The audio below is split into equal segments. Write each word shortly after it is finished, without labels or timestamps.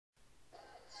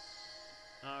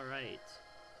Alright.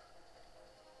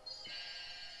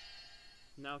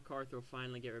 Now Karth will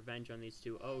finally get revenge on these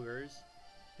two ogres,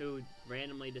 who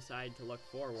randomly decide to look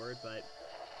forward, but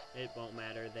it won't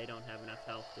matter. They don't have enough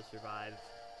health to survive.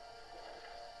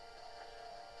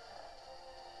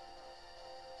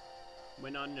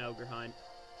 Went on an ogre hunt,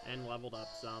 and leveled up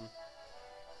some.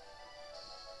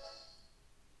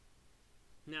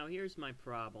 Now here's my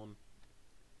problem.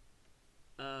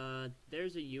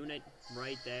 There's a unit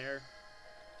right there.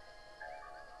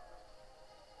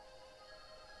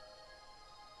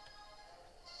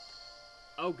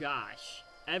 Oh gosh,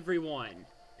 everyone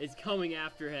is coming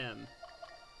after him.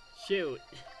 Shoot.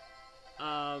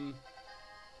 I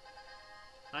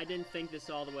didn't think this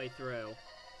all the way through.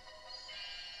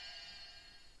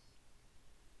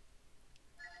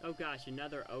 Oh gosh,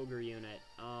 another ogre unit.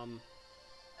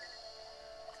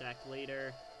 Attack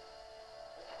leader.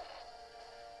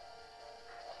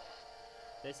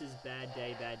 This is bad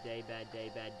day, bad day, bad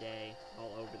day, bad day,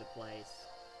 all over the place.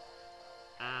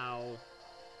 Ow.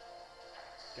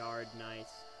 Guard,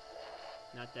 nice.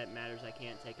 Not that matters, I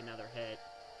can't take another hit.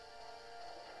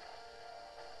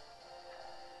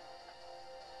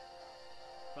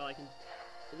 Well, I can...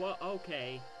 Well,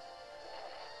 okay.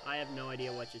 I have no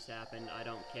idea what just happened. I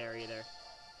don't care either.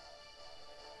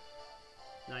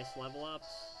 Nice level ups.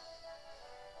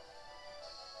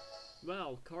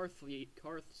 Well,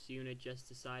 Karth's unit just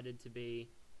decided to be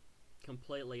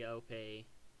completely OP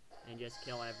and just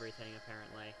kill everything,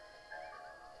 apparently.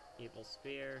 Evil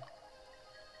Spear.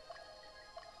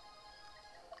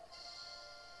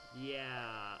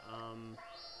 Yeah,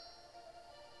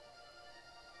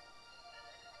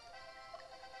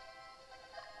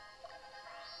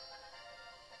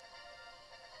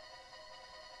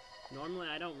 normally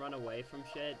I don't run away from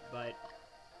shit, but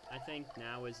I think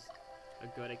now is a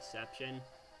good exception.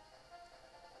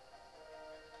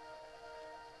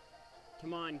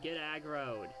 Come on, get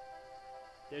aggroed.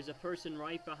 There's a person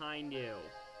right behind you.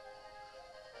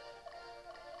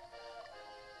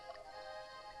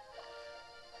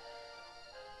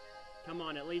 Come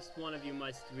on, at least one of you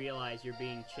must realize you're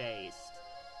being chased.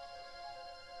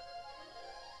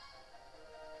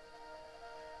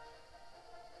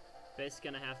 Karth's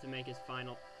gonna have to make his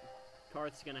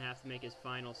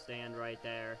final stand right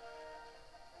there.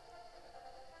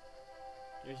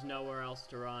 There's nowhere else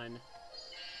to run.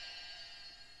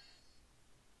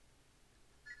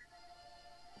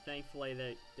 Thankfully,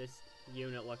 this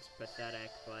unit looks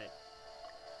pathetic, but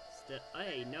still.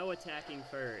 Hey, no attacking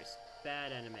first.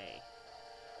 Bad enemy.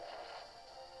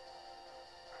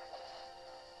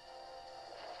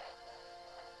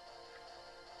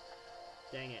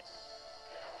 Dang it.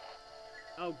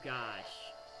 Oh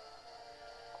gosh.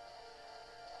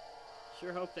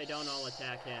 Sure hope they don't all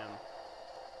attack him.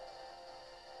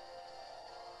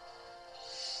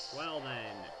 Well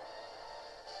then.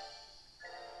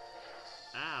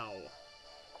 Ow.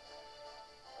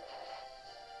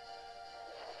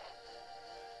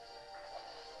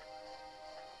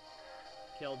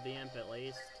 Killed the imp at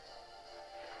least.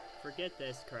 Forget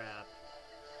this crap.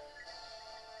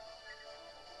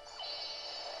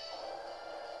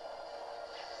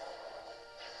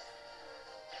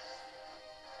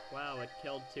 Wow, it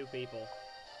killed 2 people.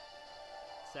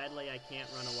 Sadly, I can't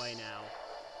run away now.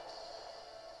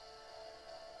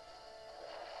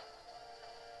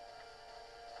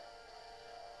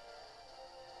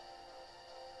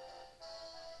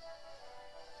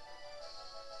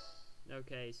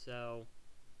 Okay, so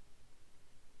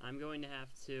I'm going to have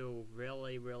to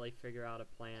really figure out a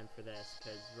plan for this,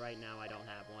 because right now I don't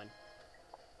have one.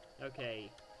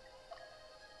 Okay.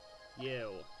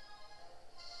 You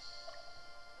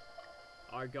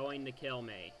are going to kill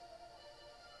me.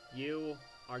 You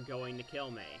are going to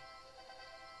kill me.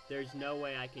 There's no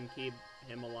way I can keep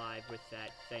him alive with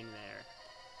that thing there.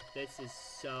 This is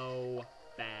so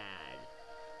bad.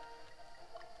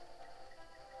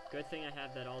 Good thing I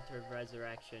have that Altar of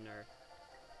Resurrection, or...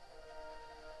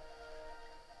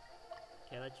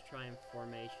 Okay, let's try and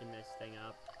formation this thing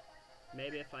up.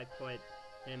 Maybe if I put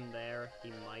him there,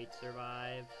 he might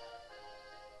survive.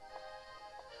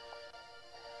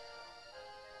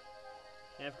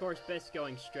 And of course, best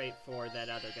going straight for that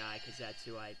other guy, because that's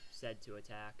who I said to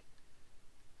attack.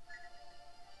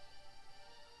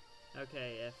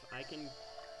 Okay, if I can...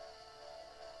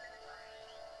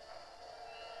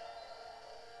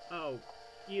 Oh,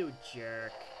 you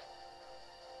jerk.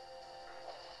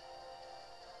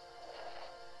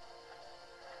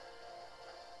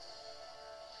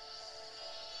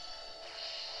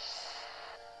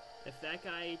 If that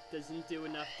guy doesn't do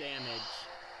enough damage...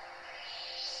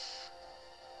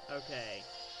 Okay,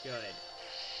 good.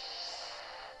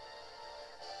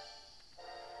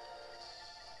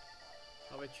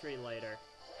 I'll retreat later.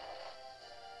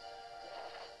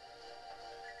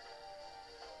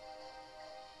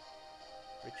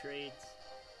 Retreat.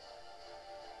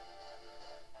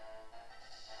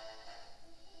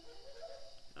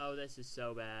 Oh, this is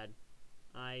so bad.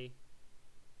 I'm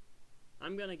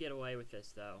gonna get away with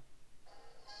this, though.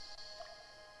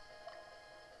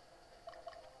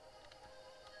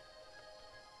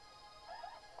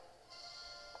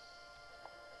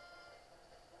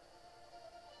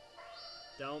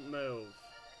 Don't move.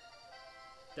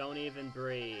 Don't even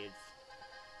breathe.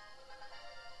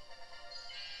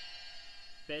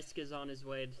 Fisk is on his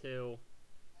way to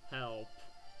help.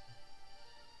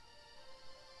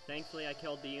 Thankfully, I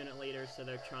killed the unit leader, so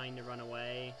they're trying to run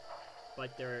away,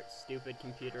 but their stupid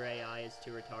computer AI is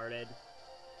too retarded.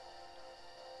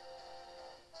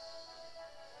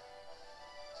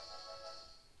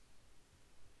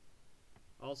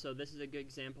 Also, this is a good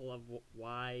example of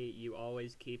why you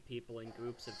always keep people in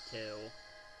groups of 2.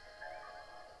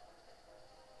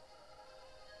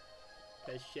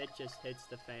 Because shit just hits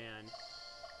the fan.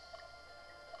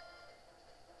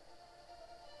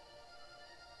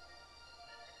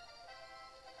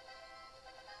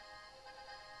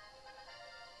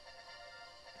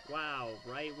 Wow,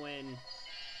 right when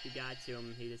he got to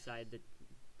him, he decided that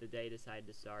the day decided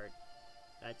to start.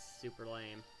 That's super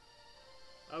lame.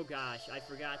 Oh gosh, I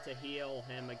forgot to heal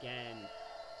him again.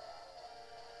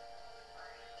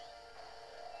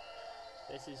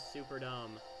 This is super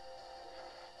dumb.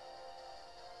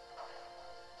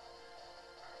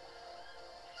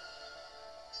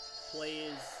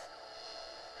 Please.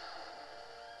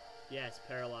 Yes,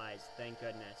 paralyzed, thank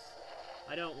goodness.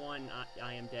 I don't want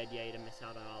I Am Dead Yay to miss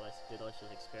out on all this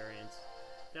delicious experience.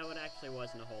 That one actually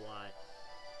wasn't a whole lot.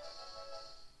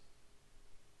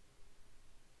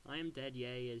 I Am Dead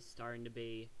Yay is starting to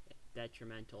be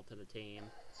detrimental to the team.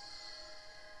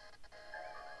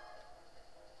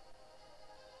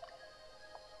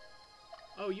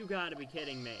 Oh, you gotta be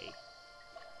kidding me.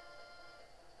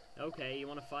 Okay, you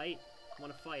wanna fight?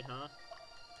 Wanna fight, huh?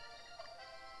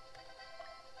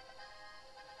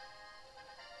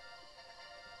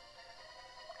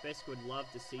 Fisk would love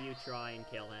to see you try and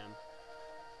kill him.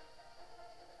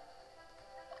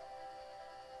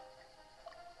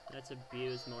 Let's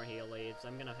abuse more heal leaves.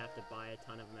 I'm gonna have to buy a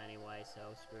ton of them anyway, so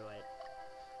screw it.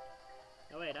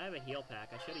 Oh wait, I have a heal pack.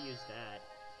 I should've used that.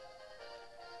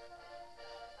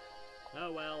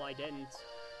 Oh well, I didn't.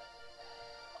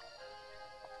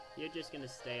 You're just gonna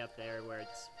stay up there where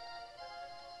it's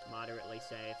moderately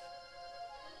safe.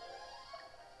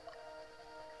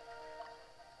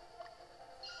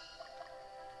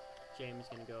 Jamie's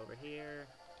gonna go over here.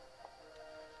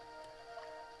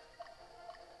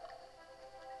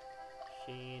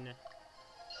 Sheen.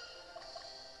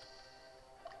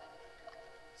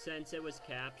 Since it was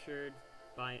captured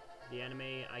by the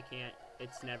enemy, I can't,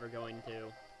 it's never going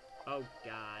to. Oh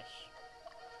gosh.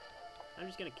 I'm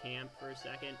just gonna camp for a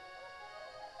second.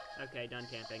 Okay, done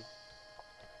camping.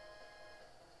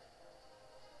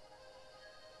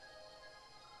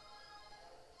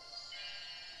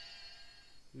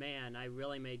 Man, I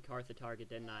really made Karth a target,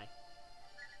 didn't I?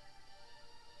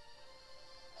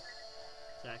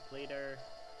 Attack leader.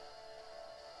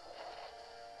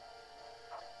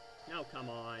 No, come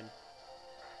on.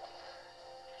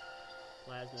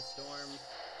 Plasma storm.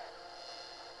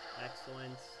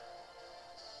 Excellent.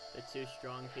 The 2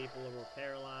 strong people were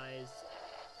paralyzed.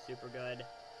 Super good.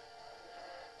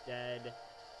 Dead.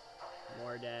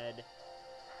 More dead.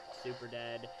 Super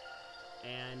dead.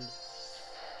 And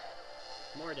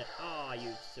more dead. Oh,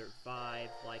 you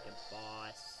survived like a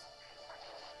boss.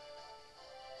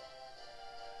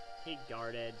 He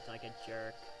guarded like a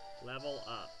jerk. Level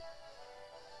up.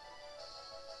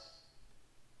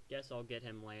 Guess I'll get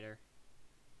him later.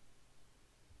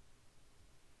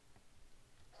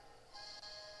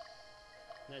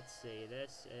 Let's see,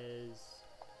 this is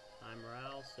high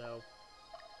morale, so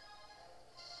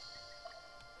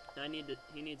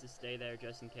he needs to stay there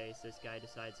just in case this guy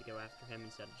decides to go after him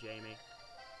instead of Jamie.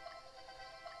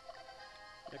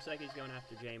 Looks like he's going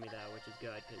after Jamie though, which is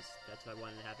good, because that's what I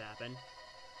wanted to have happen.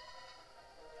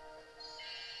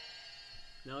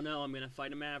 No, I'm gonna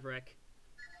fight a Maverick.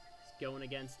 It's going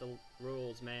against the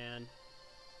rules, man.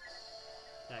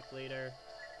 Attack leader.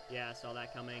 Yeah, saw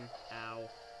that coming. Ow.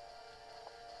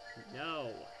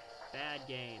 No! Bad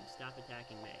game. Stop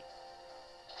attacking me.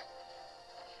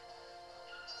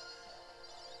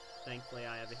 Thankfully,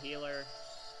 I have a healer.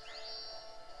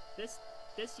 This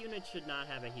unit should not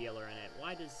have a healer in it.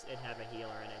 Why does it have a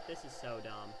healer in it? This is so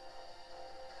dumb.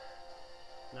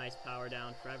 Nice power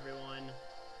down for everyone.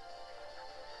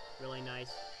 Really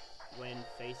nice when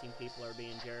facing people are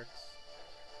being jerks.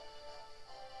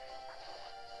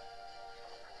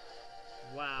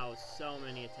 Wow, so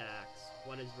many attacks.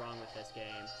 What is wrong with this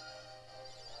game?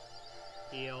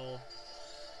 Heal.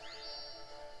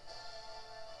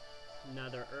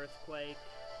 Another earthquake.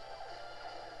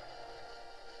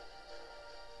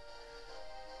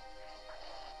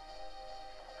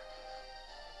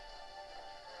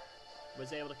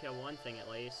 Was able to kill one thing at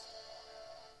least.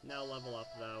 No level up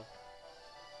though.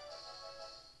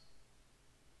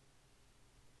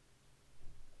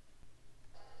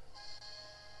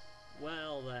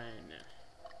 Well then.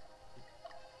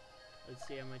 Let's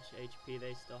see how much HP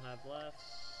they still have left.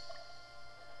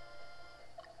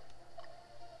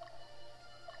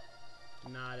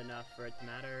 Not enough for it to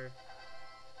matter.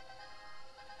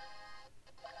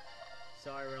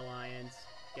 Sorry, Reliance.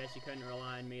 Guess you couldn't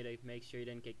rely on me to make sure you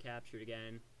didn't get captured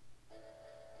again.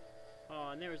 Oh,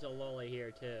 and there was a lolly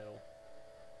here too.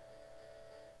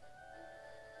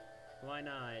 Why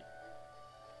not?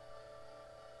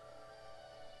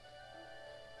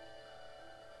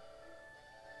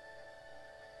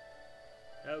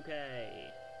 Okay.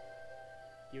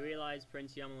 You realize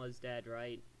Prince Yumala is dead,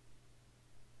 right?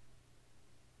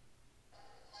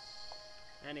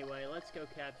 Anyway, let's go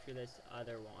capture this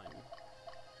other one.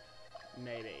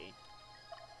 Maybe.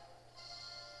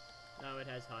 No, it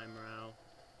has high morale.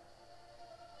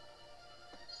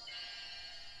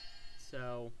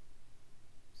 So,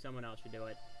 someone else should do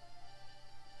it.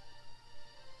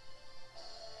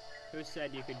 Who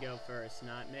said you could go first?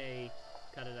 Not me.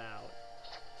 Cut it out.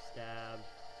 Stab.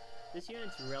 This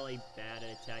unit's really bad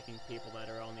at attacking people that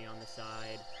are only on the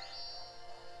side.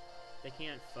 They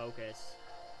can't focus.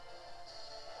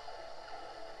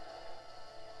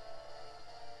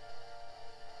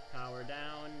 Power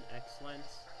down. Excellent.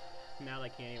 Now they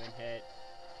can't even hit.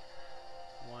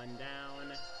 One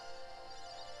down.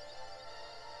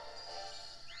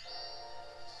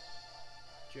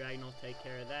 Dragon will take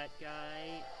care of that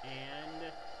guy,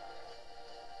 and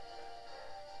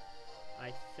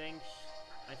I think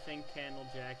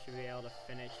Candlejack should be able to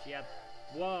finish. Yep.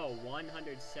 Whoa,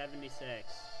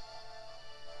 176.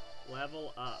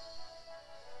 Level up.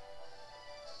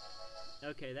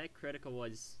 Okay, that critical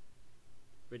was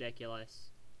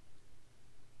ridiculous.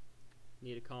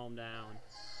 Need to calm down.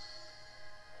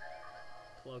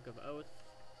 Cloak of Oath.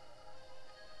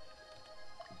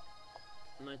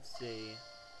 Let's see.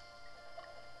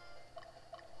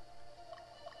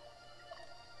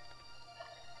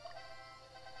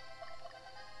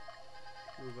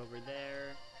 Move over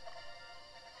there.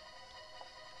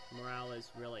 Morale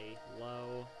is really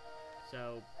low,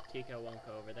 so Tico won't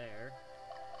go over there.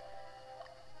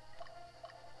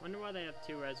 Wonder why they have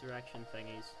two resurrection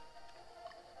thingies.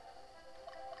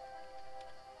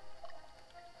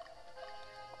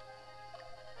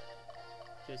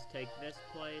 Just take this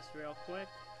place real quick.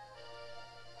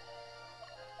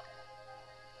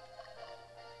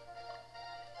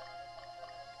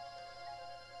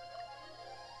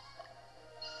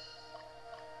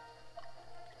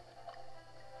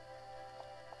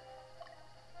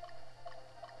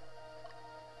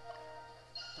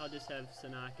 I'll just have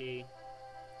Sanaki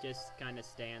just kind of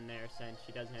stand there since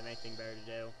she doesn't have anything better to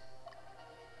do.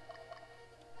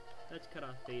 Let's cut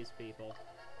off these people.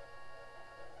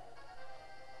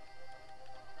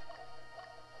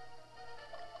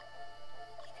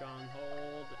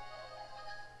 Stronghold.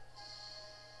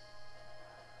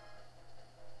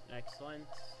 Excellent.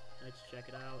 Let's check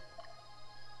it out.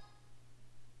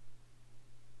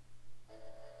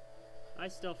 I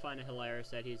still find it hilarious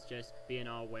that he's just being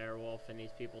all werewolf and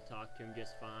these people talk to him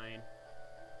just fine.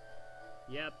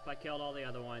 Yep, I killed all the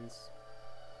other ones.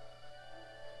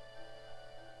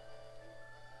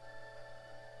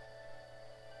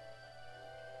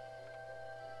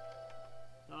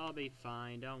 I'll be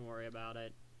fine, don't worry about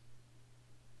it.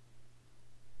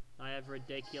 I have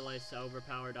ridiculous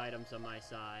overpowered items on my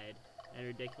side, and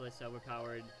ridiculous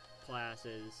overpowered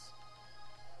classes.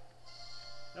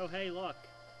 Oh hey, look!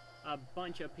 A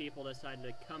bunch of people decided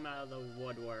to come out of the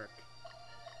woodwork.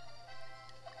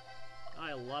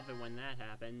 I love it when that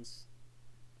happens.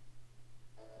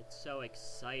 It's so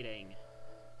exciting.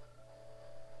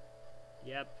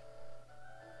 Yep.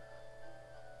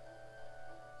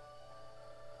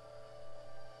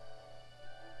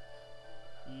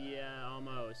 Yeah,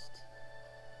 almost.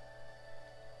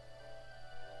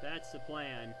 That's the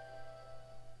plan.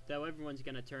 Though everyone's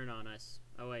gonna turn on us.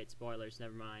 Oh wait, spoilers,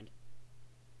 never mind.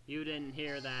 You didn't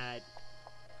hear that.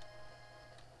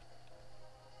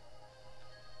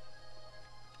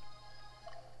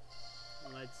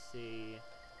 Let's see.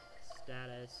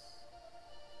 Status.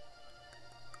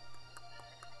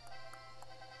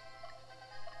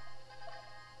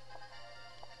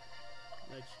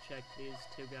 Let's check these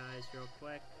two guys real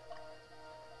quick.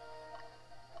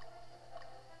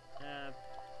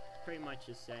 pretty much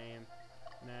the same.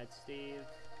 Mad Steve.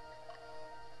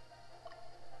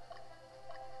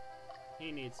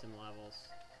 He needs some levels.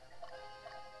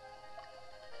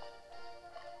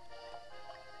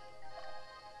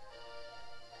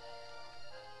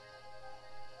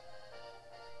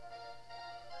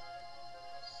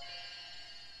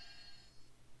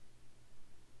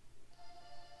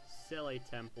 Silly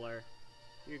Templar.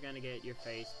 You're gonna get your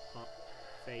face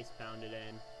pounded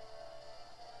in.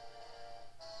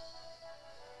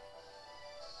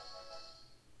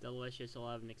 Delicious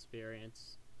 11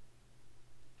 experience.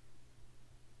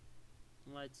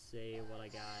 Let's see what I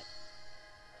got.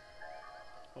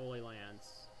 Holy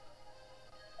Lance.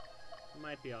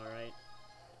 Might be alright.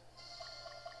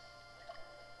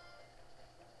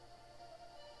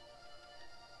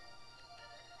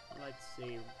 Let's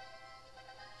see.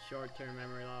 Short-term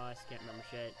memory loss, can't remember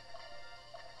shit.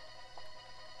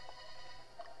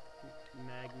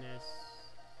 Magnus.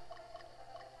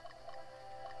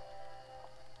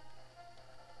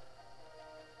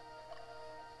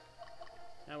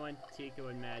 I want Tico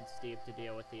and Mad Steve to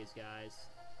deal with these guys.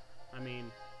 I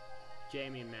mean,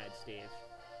 Jamie and Mad Steve.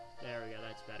 There we go,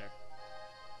 that's better.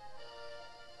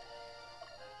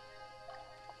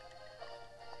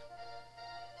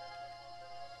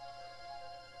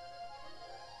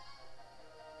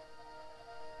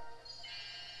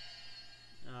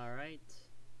 Alright.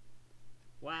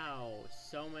 Wow,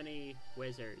 so many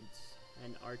wizards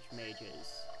and archmages.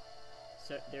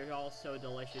 So they're all so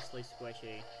deliciously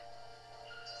squishy.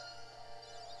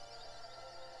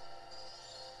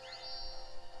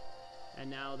 And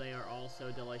now they are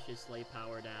also deliciously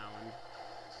powered down.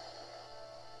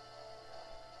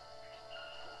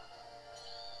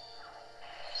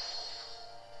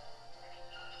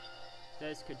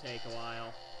 This could take a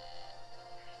while.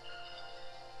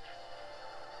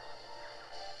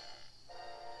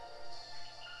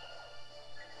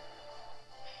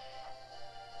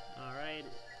 Alright.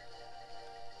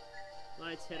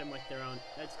 Let's hit them with their own,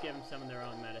 let's give them some of their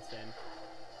own medicine.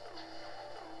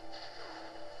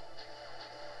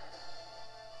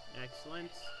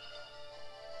 Excellent.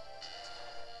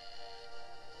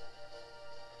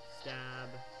 Stab.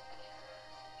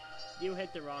 You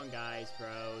hit the wrong guys,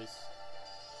 bros.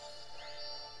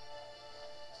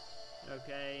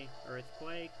 Okay,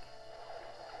 Earthquake.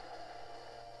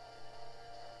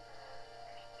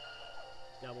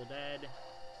 Double dead.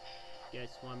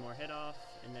 Gets one more hit off,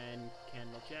 and then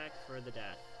Candlejack for the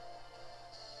death.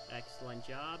 Excellent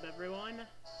job, everyone.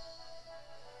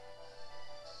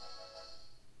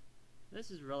 This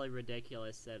is really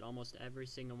ridiculous that almost every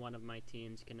single one of my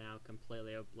teams can now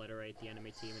completely obliterate the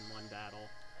enemy team in one battle.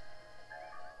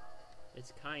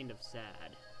 It's kind of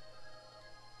sad.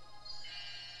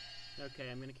 Okay,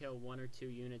 I'm gonna kill 1 or 2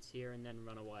 units here and then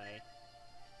run away.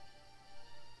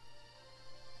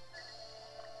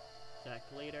 Attack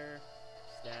leader,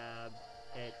 stab,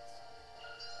 hit,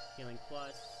 healing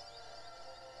plus.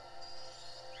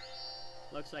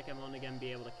 Looks like I'm only gonna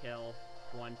be able to kill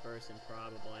 1 person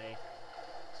probably.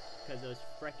 Because those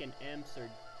frickin' imps are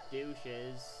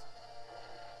douches.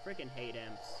 Frickin' hate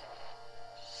imps.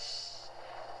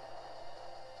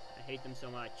 I hate them so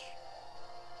much.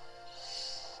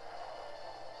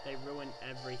 They ruin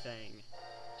everything.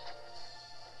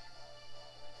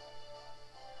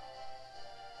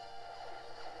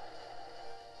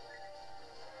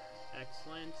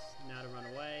 Excellent. Now to run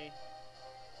away.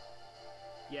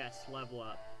 Yes, level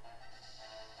up.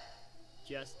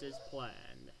 Just as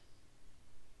planned.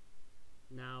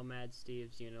 Now Mad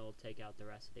Steve's unit will take out the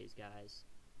rest of these guys.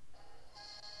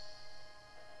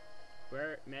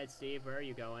 Mad Steve, where are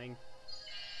you going?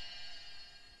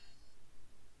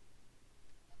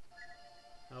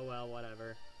 Oh well,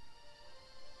 whatever.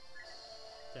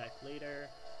 Attack leader.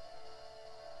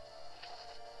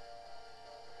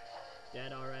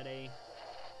 Dead already.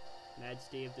 Mad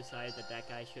Steve decided that that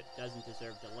guy doesn't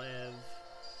deserve to live.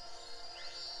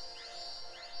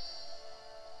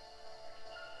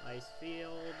 Ice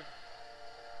field.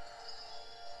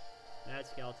 That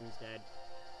skeleton's dead.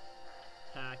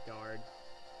 Pack guard.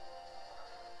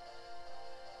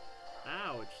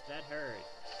 Ouch, that hurt.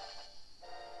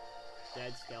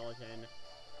 Dead skeleton.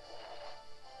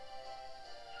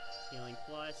 Healing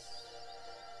plus.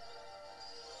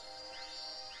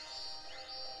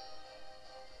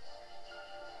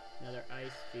 Another ice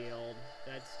field.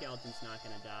 That skeleton's not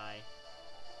gonna die.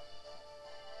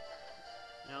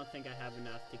 I don't think I have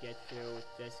enough to get through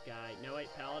this guy. No, wait,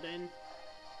 Paladin?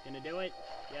 Gonna do it?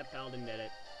 Yep, Paladin did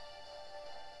it.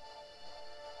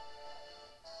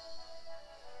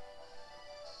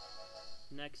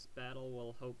 Next battle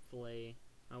will hopefully...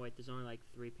 Oh wait, there's only like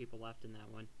 3 people left in that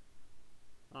one.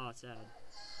 Oh, sad.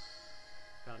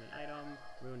 Found an item,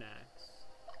 rune axe.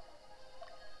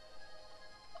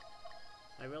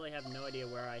 I really have no idea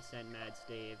where I sent Mad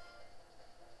Steve.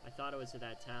 I thought it was to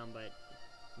that town, but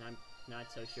I'm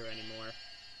not so sure anymore.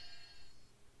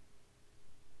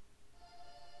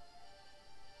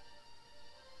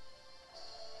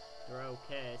 Throw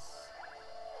kiss.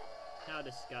 How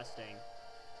disgusting.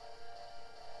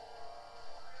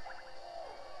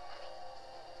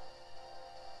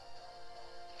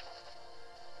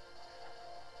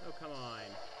 Oh, come on.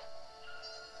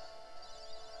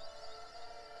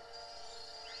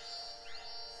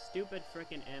 Stupid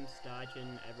frickin' imps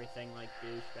dodging everything like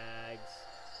douchebags.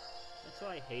 That's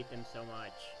why I hate them so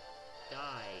much.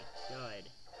 Die. Good.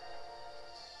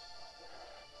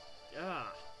 Ugh.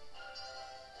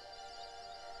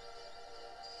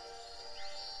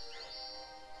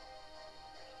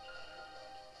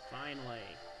 Finally.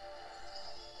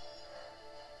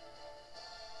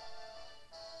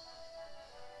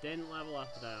 Didn't level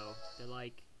up though. They're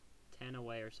like 10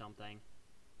 away or something.